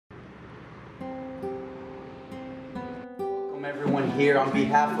welcome everyone here. On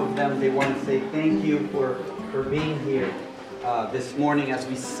behalf of them, they want to say thank you for being here this morning as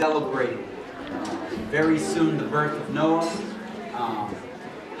we celebrate very soon the birth of Noah.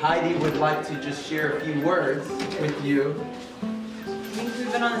 Heidi would like to just share a few words with you. I think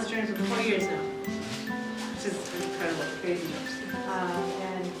we've been on this journey for 4 years now, which is incredible, crazy.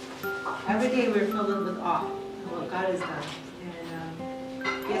 And every day we're filled with awe of what God has done.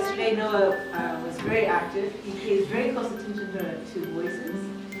 And yesterday Noah was very active. He pays very close attention to voices,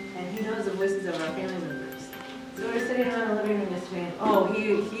 and he knows the voices of our family members. So we were sitting around the living room yesterday, and oh,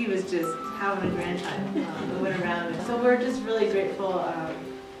 he was just having a grand time, moving around. So we're just really grateful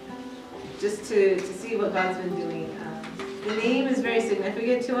just to see what God's been doing. The name is very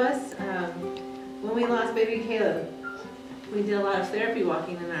significant to us. When we lost baby Caleb, we did a lot of therapy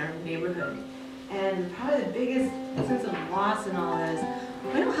walking in our neighborhood. And probably the biggest sense of loss in all this,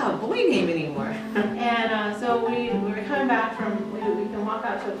 we don't have a boy name anymore. And so we were coming back from, we can walk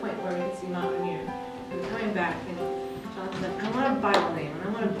out to a point where we can see Mount Rainier. We were coming back, and Jonathan said, I want a Bible name, and I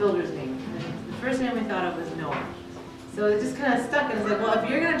want a builder's name. And the first name we thought of was Noah. So it just kind of stuck, and it's like, well, if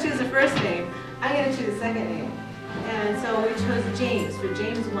you're going to choose the first name, I'm going to choose the second name. And so we chose James, for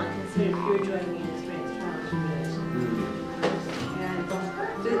James 1, considered pure joy in need, strength, trial, and tribulation.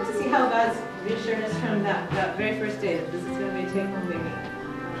 And to see how God's reassured us from that very first day that this is going to be a take-home baby,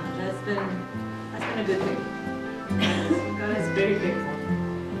 that's been a good thing. God is very faithful.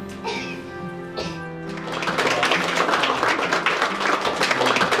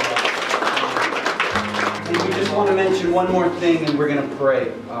 We just want to mention one more thing, and we're going to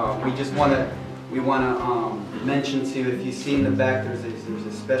pray. We want to mention too, if you see in the back, there's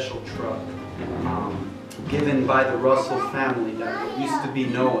a special truck given by the Russell family that used to be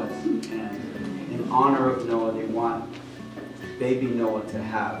Noah's, and in honor of Noah, they want baby Noah to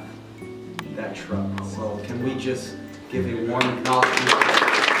have that truck. So can we just give a warm acknowledgement?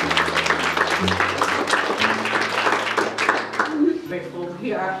 Grateful.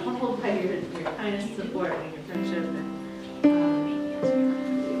 We are humbled by your kindness, support, and your friendship.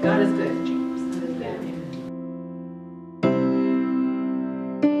 God is good.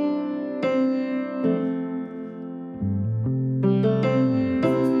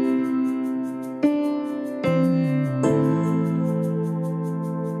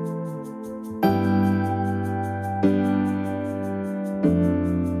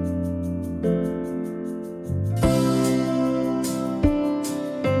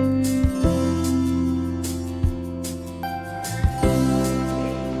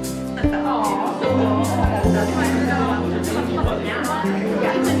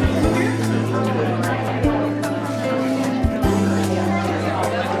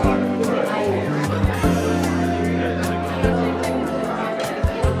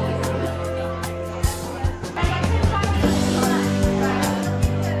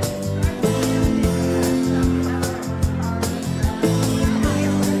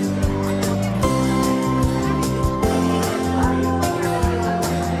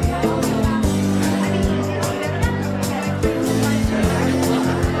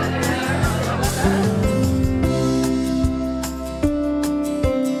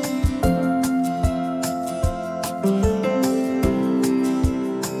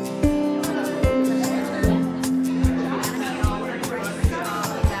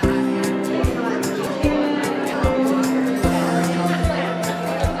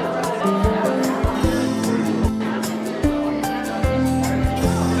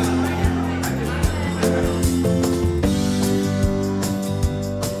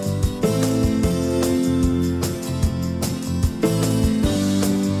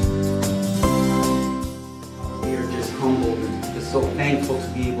 So thankful to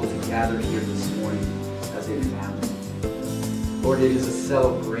be able to gather here this morning as a family. Lord, it is a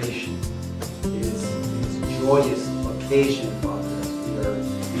celebration. It is a joyous occasion, Father, as we are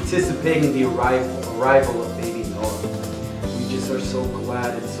anticipating the arrival of baby Noah. We just are so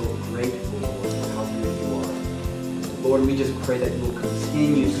glad and so grateful, Lord, for how good you are. Lord, we just pray that you will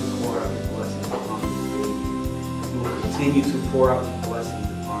continue to pour out your blessings upon this baby. You will continue to pour out your blessings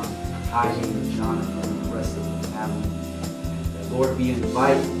upon Heidi and Jonathan and the rest of the family. Lord, we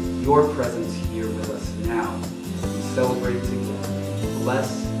invite your presence here with us now. We celebrate together.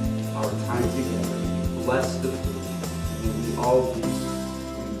 Bless our time together. Bless the food. And we all be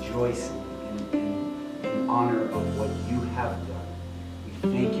rejoicing in honor of what you have done. We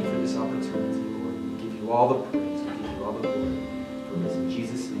thank you for this opportunity, Lord. We give you all the praise. We give you all the glory. For this in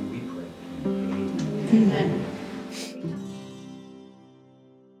Jesus' name we pray. Amen.